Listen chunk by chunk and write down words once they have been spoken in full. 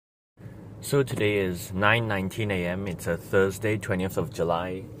So today is 9:19 a.m. It's a Thursday, 20th of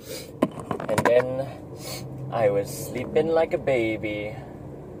July. And then I was sleeping like a baby.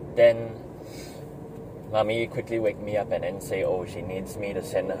 Then Mommy quickly wake me up and then say, oh, she needs me to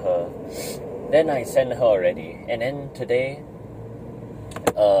send her. Then I send her already. And then today,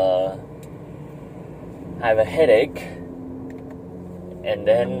 I have a headache. And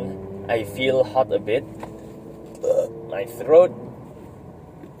then I feel hot a bit. My throat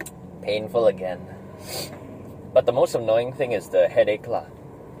painful again. But the most annoying thing is the headache lah.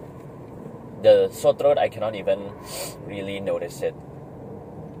 The sore throat, I cannot even really notice it.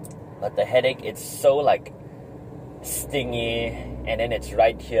 But the headache, it's so like stingy, and then it's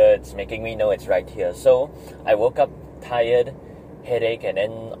right here. It's making me know it's right here. So I woke up tired, headache, and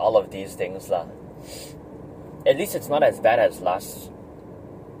then all of these things lah. At least it's not as bad as last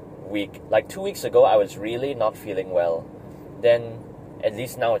week. Like 2 weeks ago, I was really not feeling well. Then at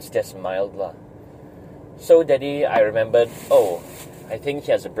least now it's just mild lah. So Daddy, I remembered, oh, I think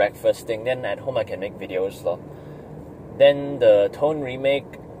he has a breakfast thing. Then at home I can make videos lah. Then the Tone remake,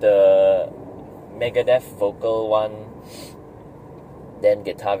 the Megadeth vocal one, then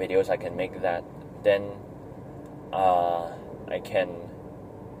guitar videos, I can make that. Then I can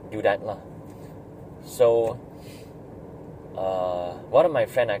do that lah. So one of my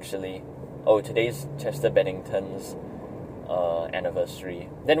friend actually, today's Chester Bennington's anniversary.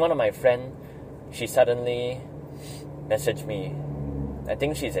 Then one of my friend, she suddenly messaged me. I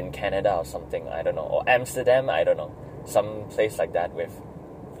think she's in Canada or something, I don't know, or Amsterdam, I don't know, some place like that with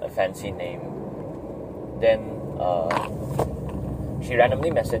a fancy name. Then she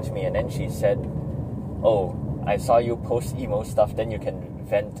randomly messaged me and then she said, oh, I saw you post emo stuff, then you can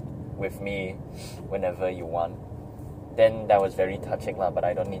vent with me whenever you want. Then that was very touching lah, but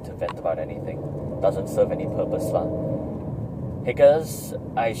I don't need to vent about anything. Doesn't serve any purpose lah. Because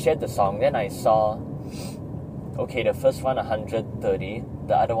I shared the song, then I saw, okay, the first one 130,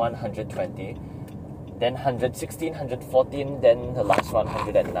 the other one 120, then 116, 114, then the last one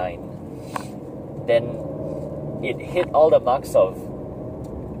 109. Then it hit all the marks of,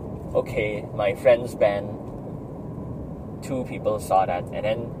 okay, my friend's band, 2 people saw that, and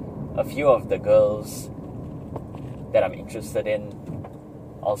then a few of the girls that I'm interested in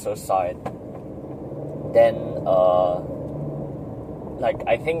also saw it. Then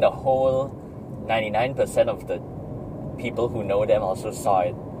I think the whole 99% of the people who know them also saw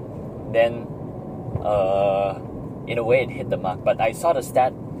it. Then in a way it hit the mark. But I saw the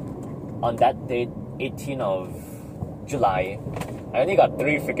stat on that date, 18th of July, I only got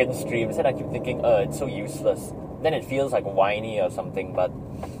 3 freaking streams, and I keep thinking, it's so useless. Then it feels like whiny or something, but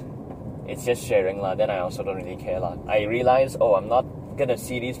it's just sharing lah. Then I also don't really care lah. I realize, I'm not gonna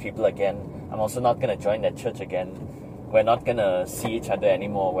see these people again. I'm also not gonna join that church again. We're not gonna see each other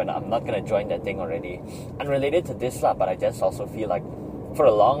anymore. I'm not gonna join that thing already. Unrelated to this lah, but I just also feel like, for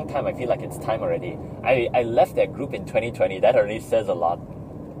a long time, I feel like it's time already. I left that group in 2020. That already says a lot.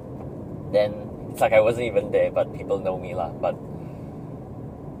 Then it's like I wasn't even there, but people know me lah. But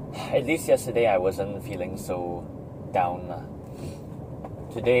at least yesterday I wasn't feeling so down lah.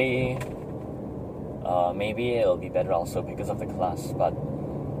 Today, maybe it'll be better also because of the class. But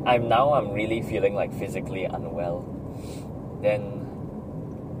I'm really feeling like physically unwell. Then,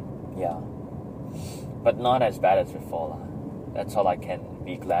 yeah. But not as bad as before lah. That's all I can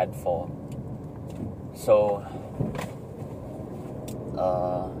be glad for. So,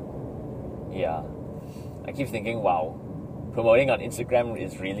 yeah. I keep thinking, wow, promoting on Instagram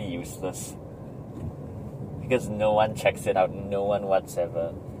is really useless. Because no one checks it out, no one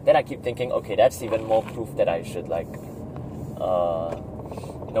whatsoever. Then I keep thinking, okay, that's even more proof that I should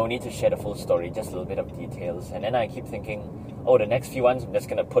no need to share the full story, just a little bit of details. And then I keep thinking, the next few ones, I'm just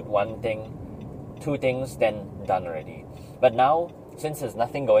gonna put 1 thing, 2 things, then done already. But now, since there's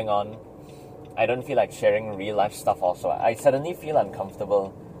nothing going on, I don't feel like sharing real life stuff also. I suddenly feel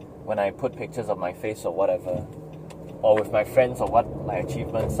uncomfortable when I put pictures of my face or whatever, or with my friends or what my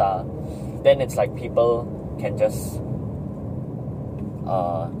achievements are. Then it's like people can just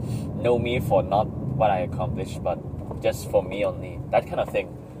know me for not what I accomplished, but just for me only. That kind of thing.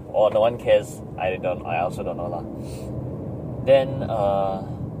 Or no one cares. I also don't know lah. Then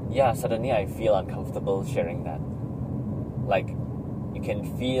suddenly I feel uncomfortable sharing that. Like, you can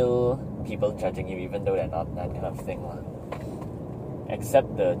feel people judging you even though they're not, that kind of thing lah.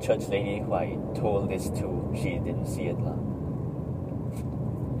 Except the church lady who I told this to, she didn't see it lah.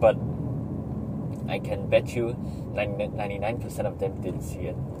 But I can bet you 99% of them didn't see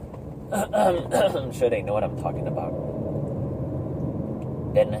it. I'm sure they know what I'm talking about.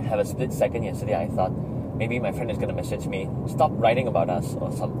 Then have a split second yesterday, I thought maybe my friend is going to message me, stop writing about us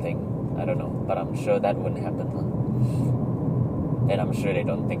or something. I don't know, but I'm sure that wouldn't happen. Then I'm sure they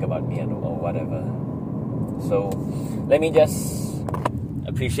don't think about me or whatever. So let me just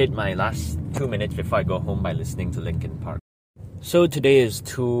appreciate my last 2 minutes before I go home by listening to Linkin Park. So today is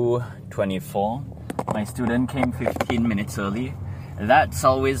 2:24. My student came 15 minutes early. That's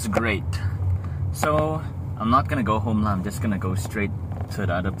always great. So I'm not gonna go home lah. I'm just gonna go straight to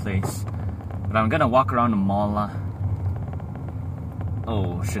the other place. But I'm gonna walk around the mall lah.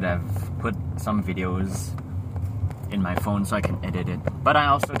 Oh, should have put some videos in my phone so I can edit it. But I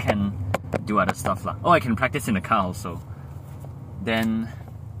also can do other stuff lah. Oh, I can practice in the car also. Then,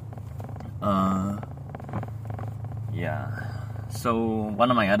 yeah. So one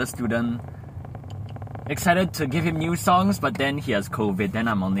of my other students, excited to give him new songs, but then he has COVID. Then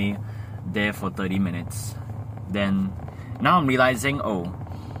I'm only there for 30 minutes. Then now I'm realizing, oh,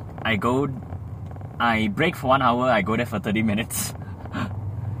 I break for 1 hour, I go there for 30 minutes.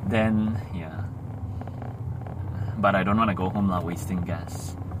 Then, yeah. But I don't want to go home lah, wasting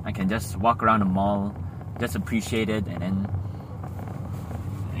gas. I can just walk around the mall, just appreciate it, and then,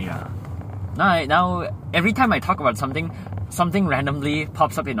 yeah. Now every time I talk about something randomly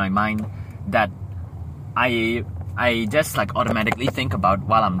pops up in my mind that I just like automatically think about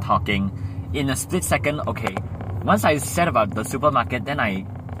while I'm talking. In a split second, okay, once I said about the supermarket, then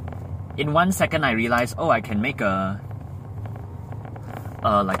in 1 second I realized, oh, I can make like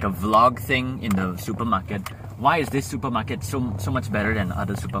a vlog thing in the supermarket. Why is this supermarket so much better than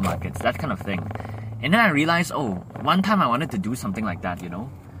other supermarkets? That kind of thing. And then I realized, oh, one time I wanted to do something like that, you know?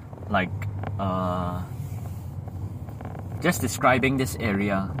 Like, just describing this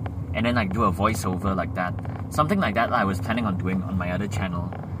area and then like do a voiceover like that. Something like that I was planning on doing on my other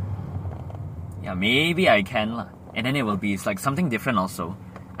channel. Yeah, maybe I can. And then it will be like something different also.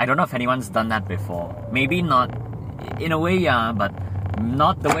 I don't know if anyone's done that before. Maybe not. In a way, yeah, but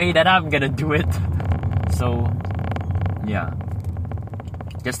not the way that I'm gonna do it. So, yeah.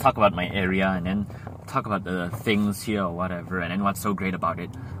 Just talk about my area and then talk about the things here or whatever, and then what's so great about it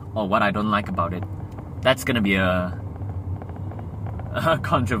or what I don't like about it. That's gonna be a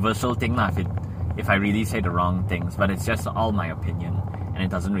controversial thing lah if I really say the wrong things, but it's just all my opinion and it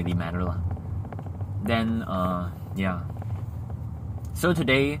doesn't really matter lah. Then, yeah. So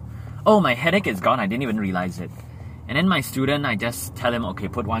today, oh, my headache is gone. I didn't even realize it. And then my student, I just tell him, okay,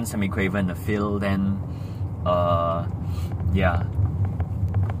 put one semiquaver in the fill, then, yeah.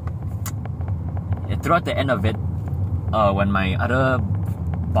 And throughout the end of it, when my other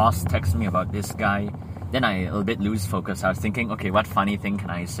boss texted me about this guy, then I a little bit lose focus. I was thinking, okay, what funny thing can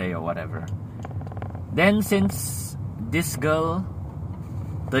I say or whatever. Then since this girl,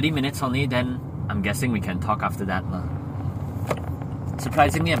 30 minutes only, then I'm guessing we can talk after that lah.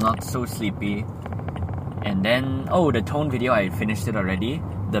 Surprisingly, I'm not so sleepy. And then, oh, the tone video, I finished it already.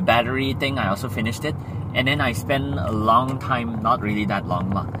 The battery thing, I also finished it. And then I spent a long time, not really that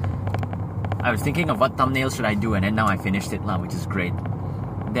long lah. I was thinking of what thumbnail should I do, and then now I finished it lah, which is great.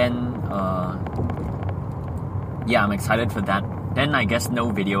 Then, yeah, I'm excited for that. Then I guess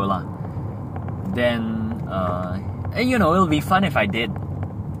no video lah. Then, you know, it'll be fun if I did.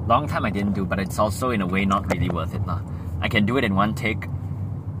 Long time I didn't do, but it's also in a way not really worth it lah. I can do it in one take.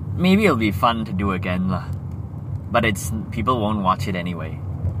 Maybe it'll be fun to do again lah. But people won't watch it anyway.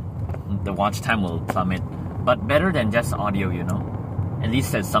 The watch time will plummet. But better than just audio, you know. At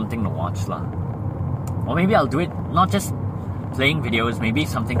least there's something to watch lah. Or maybe I'll do it not just playing videos, maybe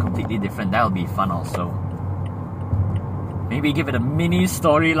something completely different. That'll be fun also. Maybe give it a mini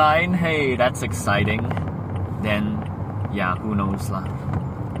storyline. Hey, that's exciting. Then, yeah, who knows lah.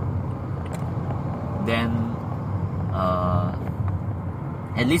 Then,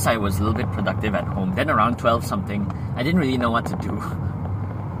 at least I was a little bit productive at home. Then around 12 something, I didn't really know what to do.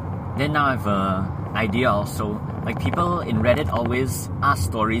 Then now I have an idea also. Like people in Reddit always ask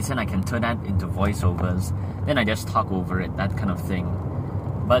stories and I can turn that into voiceovers. Then I just talk over it, that kind of thing.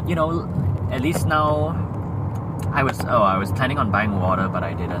 But you know, at least now, I was planning on buying water, but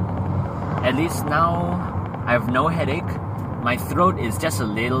I didn't. At least now, I have no headache. My throat is just a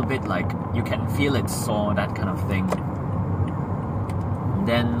little bit like, you can feel it sore, that kind of thing.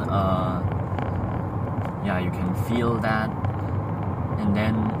 Then, yeah, you can feel that. And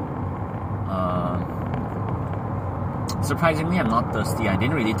then, surprisingly, I'm not thirsty. I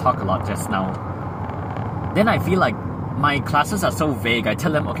didn't really talk a lot just now. Then I feel like my classes are so vague. I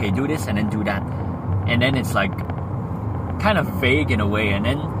tell them, okay, do this and then do that. And then it's like, kind of vague in a way. And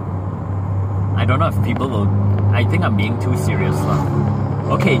then, I don't know if people will... I think I'm being too serious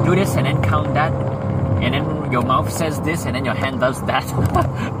lah. Okay, do this and then count that. And then your mouth says this and then your hand does that.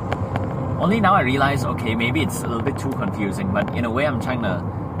 Only now I realize, okay, maybe it's a little bit too confusing. But in a way, I'm trying to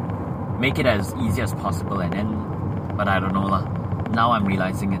make it as easy as possible, and then, but I don't know lah. Now I'm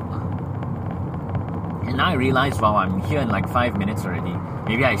realizing it lah. And now I realize, wow, I'm here in like 5 minutes already.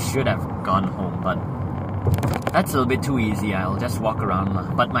 Maybe I should have gone home, but that's a little bit too easy. I'll just walk around lah.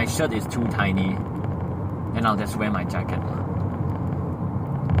 But my shirt is too tiny. Then I'll just wear my jacket lah.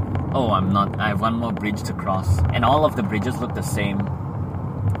 Oh, I'm not. I have one more bridge to cross. And all of the bridges look the same.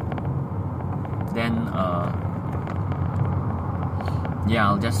 Then, yeah,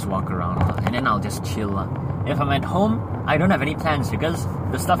 I'll just walk around lah. And then I'll just chill lah. If I'm at home, I don't have any plans because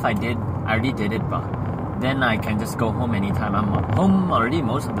the stuff I already did it, but then I can just go home anytime. I'm home already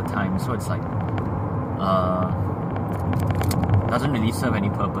most of the time, so it's like, doesn't really serve any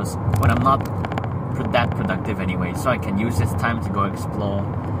purpose. But I'm not that productive anyway, so I can use this time to go explore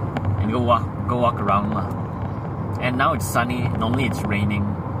and go walk around lah. And now it's sunny. Normally it's raining.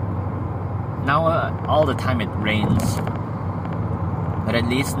 Now all the time it rains, but at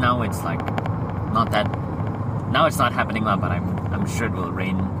least now it's like not that. Now it's not happening lah, but I'm sure it will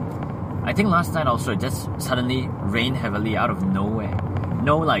rain. I think last night also it just suddenly rained heavily out of nowhere.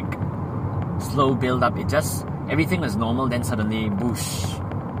 No like slow build up. It just everything was normal, then suddenly whoosh.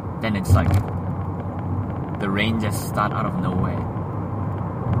 Then it's like the rain just start out of nowhere.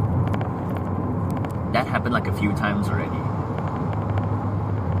 That happened like a few times already.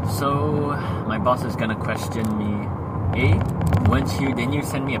 So my boss is gonna question me. Didn't you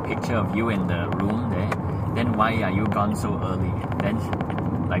send me a picture of you in the room there? Then why are you gone so early? Then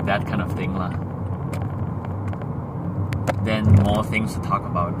like that kind of thing lah. Then more things to talk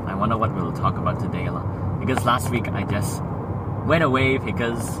about. I wonder what we'll talk about today lah. Because last week I just went away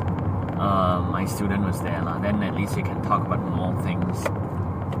because my student was there lah. Then at least we can talk about more things.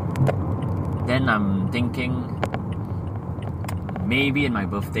 Then I'm thinking maybe in my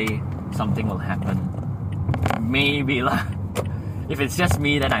birthday something will happen. Maybe lah. If it's just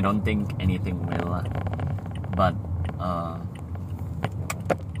me, then I don't think anything will lah. But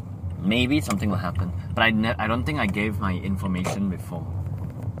maybe something will happen. But I don't think I gave my information before.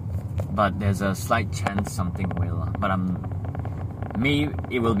 But there's a slight chance something will. But maybe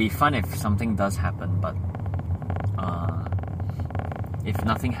it will be fun if something does happen. But if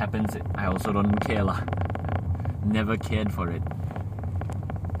nothing happens, I also don't care lah. Never cared for it.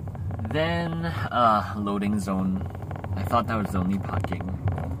 Then loading zone. I thought that was the only parking.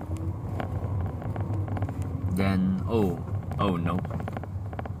 Then oh no.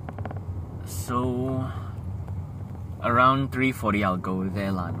 So around 3:40 I'll go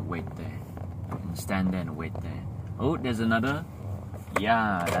there lah and wait there. And stand there and wait there. Oh, there's another.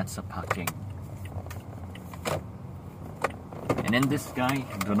 Yeah, that's a parking. And then this guy,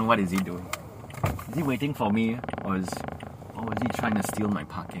 I don't know what is he doing. Is he waiting for me or is he trying to steal my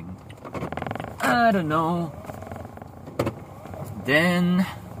parking? I don't know. Then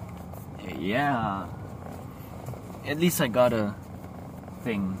yeah, at least I got a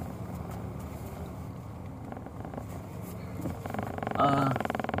thing.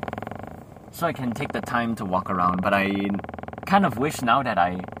 So I can take the time to walk around, but I kind of wish now that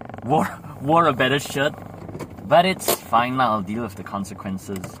I wore a better shirt. But it's fine lah, I'll deal with the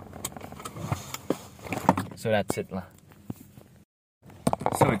consequences. So that's it lah.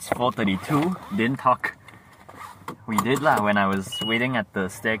 So it's 4:32, didn't talk. We did lah when I was waiting at the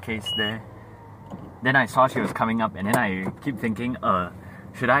staircase there. Then I saw she was coming up and then I keep thinking,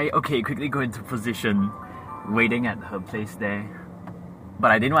 should I quickly go into position waiting at her place there?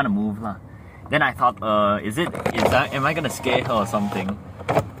 But I didn't want to move lah. Then I thought, am I gonna scare her or something?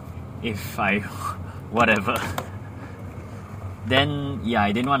 If I whatever. Then yeah,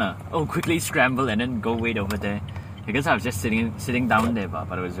 I didn't wanna quickly scramble and then go wait over there. Because I was just sitting down there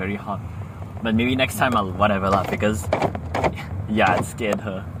but it was very hot. But maybe next time I'll whatever lah, because yeah, it scared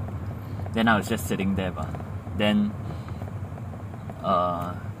her. Then I was just sitting there but then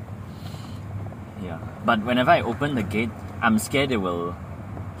yeah. But whenever I open the gate, I'm scared it will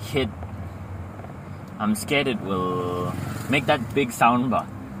make that big sound but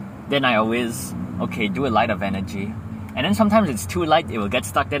then I always do a light of energy. And then sometimes it's too light, it will get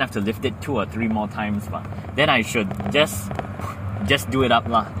stuck, then I have to lift it 2 or 3 more times but then I should just do it up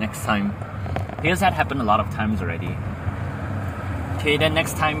lah next time. Because that happened a lot of times already. Okay, then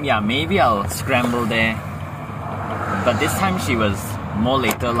next time, yeah, maybe I'll scramble there. But this time she was more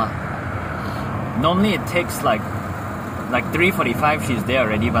later lah. Normally it takes like 3:45 she's there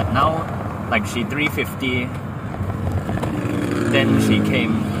already, but now like she 3:50 then she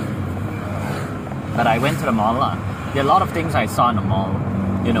came. But I went to the mall lah. There are a lot of things I saw in the mall,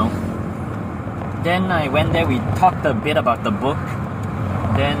 you know. Then I went there, we talked a bit about the book.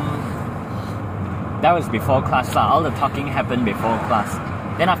 Then that was before class lah. All the talking happened before class.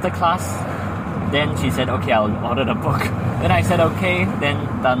 Then after class, then she said, okay, I'll order the book. Then I said, okay, then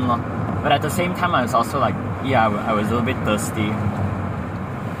done. But at the same time, I was also like, yeah, I was a little bit thirsty.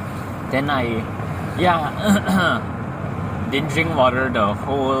 Then didn't drink water the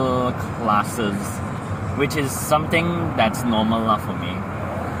whole classes, which is something that's normal for me.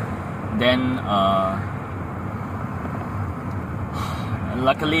 Then,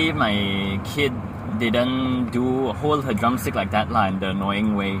 luckily my kid didn't hold her drumstick like that in the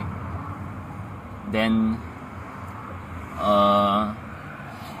annoying way. Then,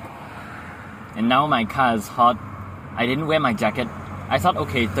 and now my car is hot. I didn't wear my jacket. I thought,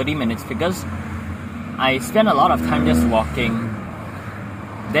 okay, 30 minutes because I spent a lot of time just walking.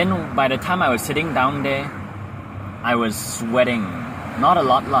 Then by the time I was sitting down there, I was sweating. Not a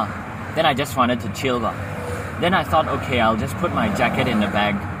lot lah. Then I just wanted to chill lah. Then I thought, okay, I'll just put my jacket in the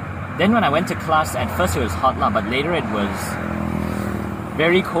bag. Then when I went to class, at first it was hot lah, but later it was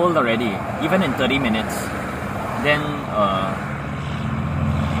very cold already, even in 30 minutes. Then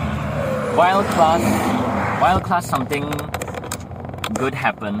while class something good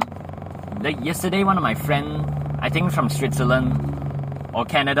happened. Like yesterday, one of my friend, I think from Switzerland or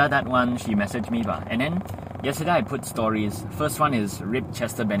Canada, that one, she messaged me and then yesterday I put stories. First one is R.I.P.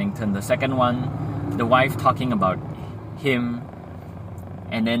 Chester Bennington. The second one, the wife talking about him,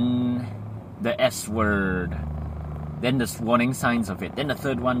 and then the S word, then the warning signs of it. Then the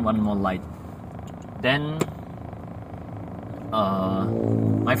third one more light. Then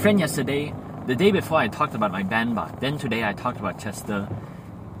my friend yesterday, the day before I talked about my band bar. Then today I talked about Chester.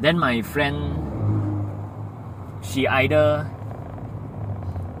 Then my friend, she either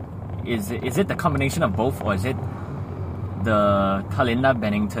is it the combination of both, or is it the Talinda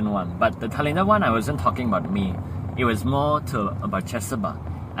Bennington one? But the Talinda one, I wasn't talking about me. It was more about Chester bar.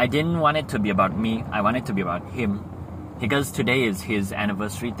 I didn't want it to be about me. I wanted it to be about him, because today is his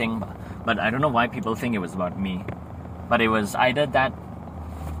anniversary thing. But I don't know why people think it was about me. But it was either that,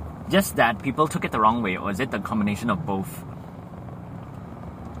 just that people took it the wrong way, or is it the combination of both?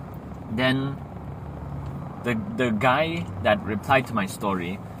 Then the guy that replied to my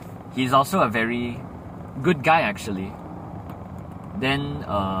story, he's also a very good guy actually. Then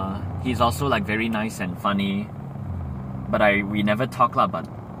he's also like very nice and funny, but we never talk lah, but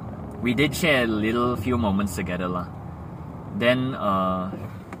we did share a few moments together lah. Then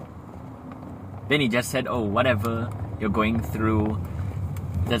he just said, oh, whatever you're going through,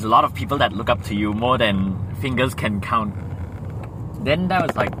 there's a lot of people that look up to you more than fingers can count. Then that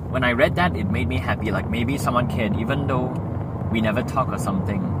was like, when I read that, it made me happy, like maybe someone cared, even though we never talk or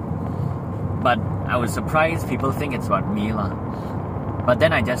something. But I was surprised people think it's about me lah. But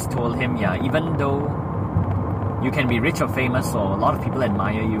then I just told him, yeah, even though you can be rich or famous or a lot of people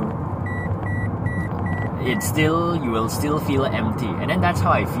admire you, you will still feel empty. And then that's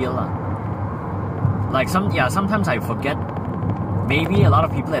how I feel lah. Like sometimes I forget, maybe a lot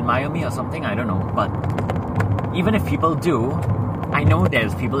of people admire me or something, I don't know. But even if people do, I know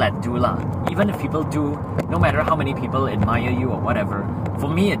there's people that do lah. Even if people do, no matter how many people admire you or whatever, for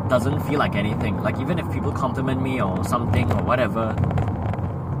me it doesn't feel like anything. Like even if people compliment me or something or whatever,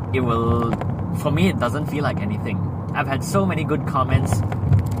 for me it doesn't feel like anything. I've had so many good comments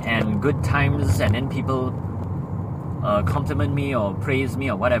and good times, and then people compliment me or praise me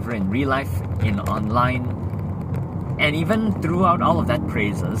or whatever in real life, in online. And even throughout all of that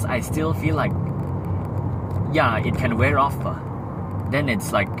praises, I still feel like, yeah, it can wear off. Then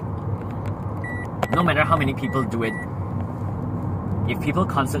it's like, no matter how many people do it, if people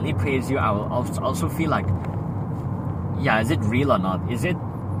constantly praise you, I will also feel like, yeah, is it real or not? Is it,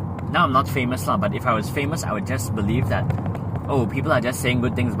 now I'm not famous lah, but if I was famous, I would just believe that, oh, people are just saying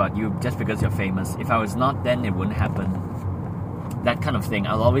good things about you just because you're famous. If I was not, then it wouldn't happen. That kind of thing.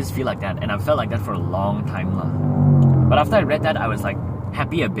 I'll always feel like that, and I've felt like that for a long time lah. But after I read that, I was like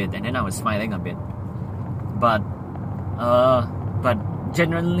happy a bit, and then I was smiling a bit. But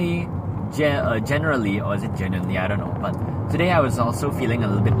generally, or is it genuinely? I don't know. But today I was also feeling a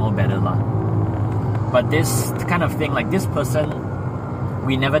little bit more better lah. But this kind of thing, like this person,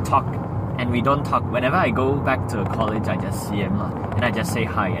 we never talk, and we don't talk. Whenever I go back to college, I just see him lah, and I just say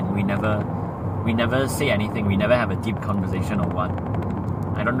hi, and we never say anything. We never have a deep conversation or what.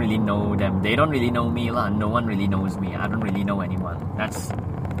 I don't really know them. They don't really know me lah. No one really knows me. I don't really know anyone. That's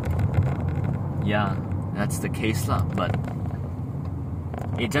the case lah. But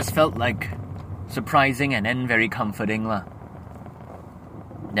it just felt like surprising and then very comforting lah.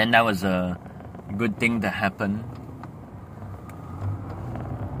 Then that was a good thing to happen.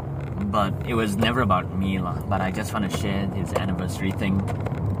 But it was never about me lah. But I just want to share his anniversary thing,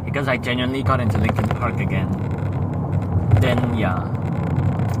 because I genuinely got into Linkin Park again. Then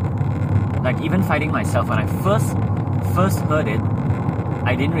Like even Fighting Myself, when I first heard it,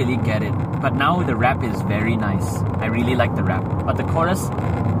 I didn't really get it. But now the rap is very nice. I really like the rap. But the chorus,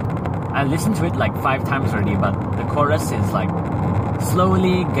 I listened to it like 5 times already, but the chorus is like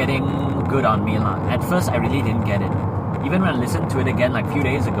slowly getting good on me lah. At first I really didn't get it. Even when I listened to it again like a few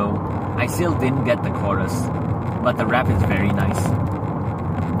days ago, I still didn't get the chorus. But the rap is very nice.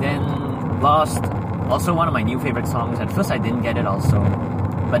 Then Lost, also one of my new favorite songs. At first I didn't get it also,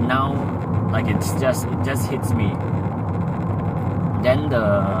 but now like it just hits me. Then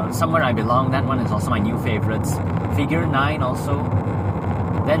the Somewhere I Belong, that one is also my new favorites. Figure 9 also.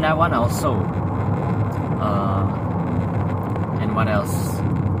 Then that one also. And what else?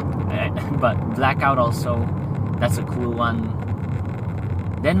 But Blackout also. That's a cool one.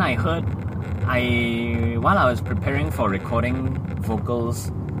 Then I heard, while I was preparing for recording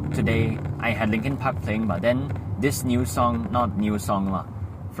vocals today, I had Linkin Park playing, but then this new song, not new song lah,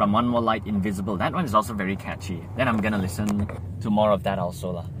 from One More Light, Invisible, that one is also very catchy. Then I'm gonna listen to more of that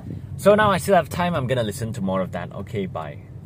also lah. So now I still have time, I'm gonna listen to more of that. Okay, bye.